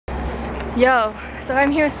Yo, so I'm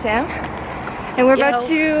here with Sam, and we're about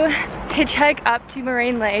to hitchhike up to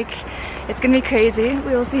Moraine Lake. It's gonna be crazy.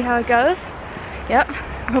 We will see how it goes. Yep,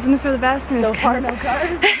 I'm hoping for the best. And so it's far, no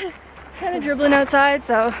cars. kind of dribbling outside,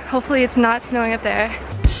 so hopefully it's not snowing up there.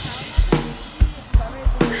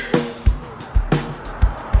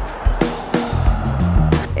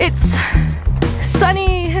 It's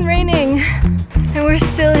sunny and raining, and we're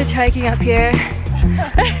still hitchhiking up here.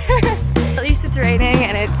 At least it's raining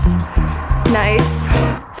and it's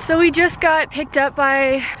nice. So we just got picked up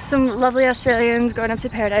by some lovely Australians going up to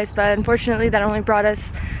Paradise, but unfortunately that only brought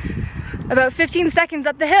us about 15 seconds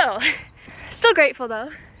up the hill. Still grateful though.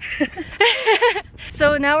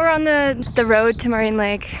 So now we're on the road to Moraine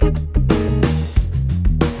Lake. Look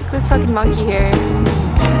at this fucking monkey here.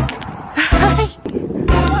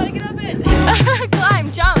 Get up it!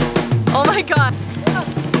 Climb, jump! Oh my god.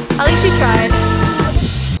 At least he tried.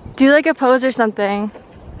 Do like a pose or something.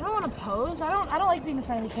 I don't want to pose. I don't like being in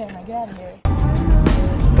front of the camera. Get out of here.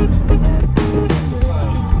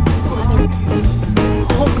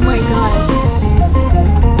 Oh my god.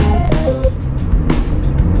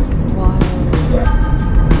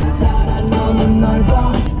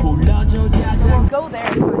 We'll go there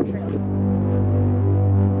and do a trail.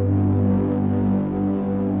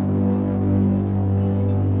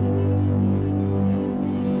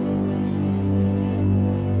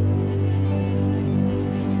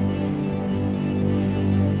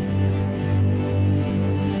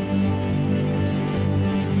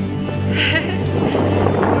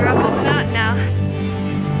 We're up on the mountain now.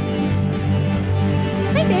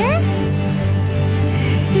 Hi there.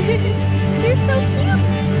 You're so cute.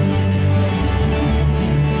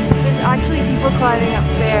 There's actually people climbing up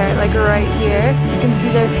there, like right here. You can see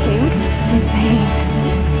they're pink. It's insane.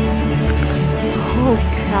 Holy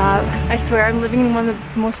crap. I swear I'm living in one of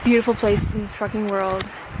the most beautiful places in the fucking world.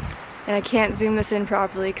 And I can't zoom this in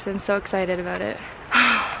properly because I'm so excited about it.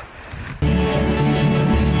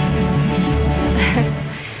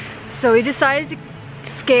 So we decided to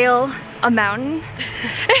scale a mountain.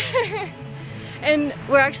 And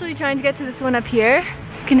we're actually trying to get to this one up here.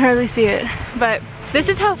 You can hardly see it, but this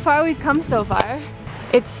is how far we've come so far.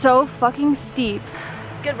 It's so fucking steep.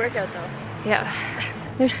 It's a good workout though. Yeah.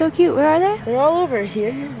 They're so cute. Where are they? They're all over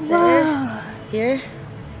here. Wow. There. Here.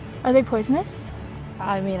 Are they poisonous?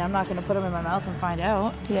 I mean, I'm not gonna put them in my mouth and find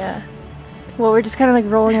out. Yeah. Well, we're just kind of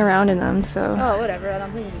like rolling around in them, so. Oh, whatever. I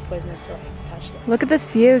don't think it'd be poisonous to touch them. Look at this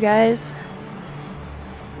view, guys.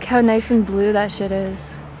 Look how nice and blue that shit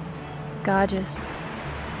is. Gorgeous.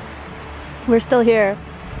 We're still here.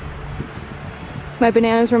 My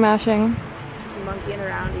bananas were mashing. Just monkeying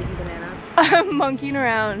around eating bananas. Monkeying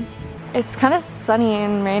around. It's kind of sunny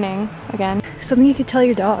and raining again. Something you could tell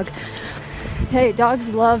your dog. Hey,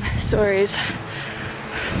 dogs love stories.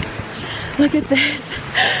 Look at this.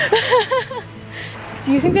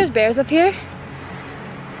 Do you think there's bears up here?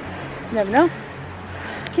 Never know.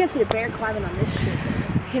 Can't see a bear climbing on this shit.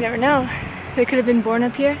 You never know. They could have been born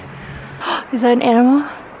up here. Is that an animal?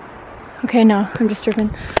 Okay, no, I'm just tripping.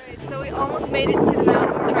 Alright, so we almost made it to the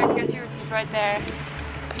mountain we're trying to get to, which is right there.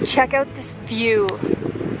 Check out this view.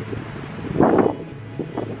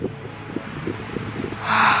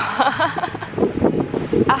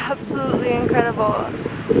 Absolutely incredible.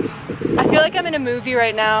 I feel like I'm in a movie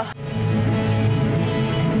right now.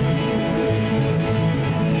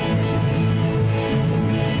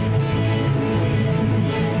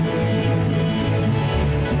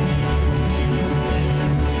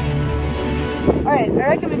 Alright, I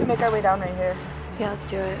reckon we can make our way down right here. Yeah, let's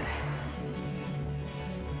do it.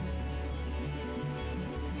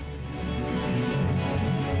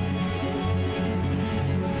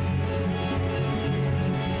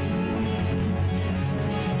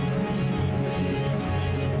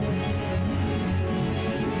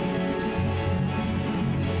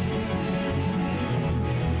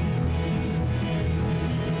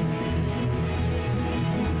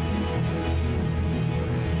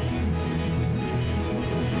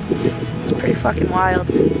 It's pretty fucking wild.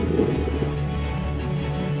 How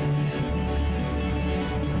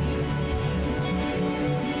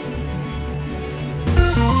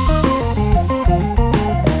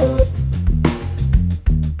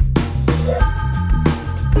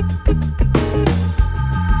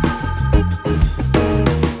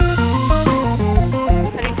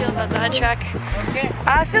do you feel about that trek? Okay.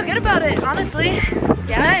 I feel good about it, honestly.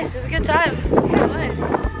 Yeah? It was nice. It was a good time. Yeah, it was.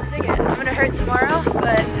 I dig it. I'm gonna hurt tomorrow,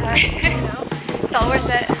 but you know, it's all worth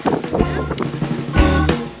it.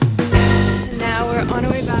 And now we're on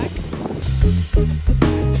our way back.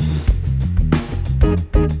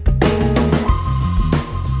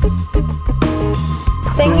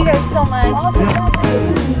 Thank you guys so much. Awesome.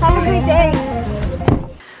 Have a great day.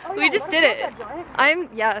 Oh, We just did it.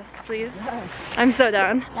 Yes, please. I'm so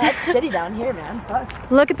down. That's shitty down here, man.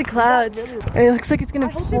 Fuck. Look at the clouds. It looks like it's gonna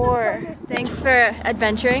pour. Thanks for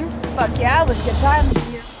adventuring. Fuck yeah, it was a good time.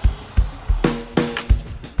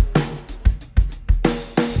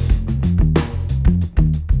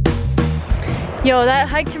 Yo, that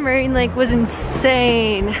hike to Moraine Lake was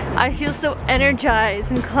insane. I feel so energized,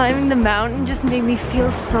 and climbing the mountain just made me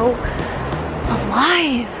feel so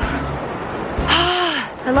alive.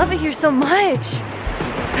 I love it here so much.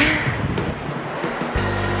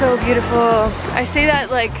 So beautiful. I say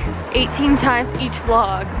that like 18 times each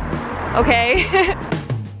vlog, okay?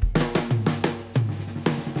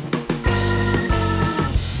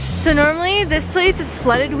 So normally this place is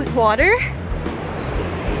flooded with water,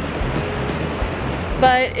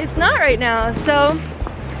 but it's not right now, so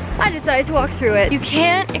I decided to walk through it. You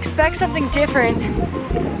can't expect something different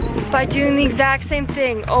by doing the exact same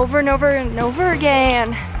thing over and over and over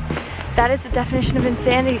again. That is the definition of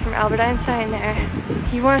insanity from Albert Einstein there.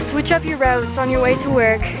 You want to switch up your routes on your way to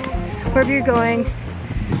work, wherever you're going.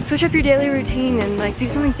 Switch up your daily routine and like do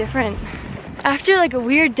something different. After like a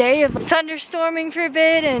weird day of thunderstorming for a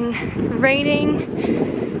bit and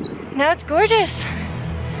raining, now it's gorgeous.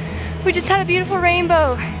 We just had a beautiful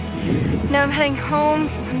rainbow. Now I'm heading home.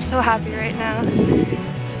 I'm so happy right now.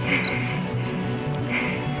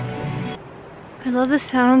 I love the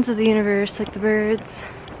sounds of the universe, like the birds.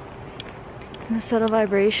 And the subtle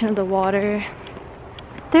vibration of the water.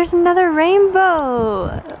 There's another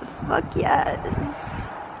rainbow! Fuck yes!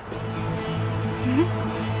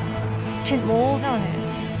 Should mold on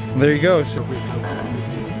it. There you go. So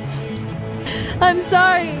I'm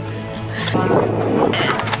sorry!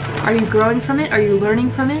 Are you growing from it? Are you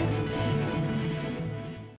learning from it?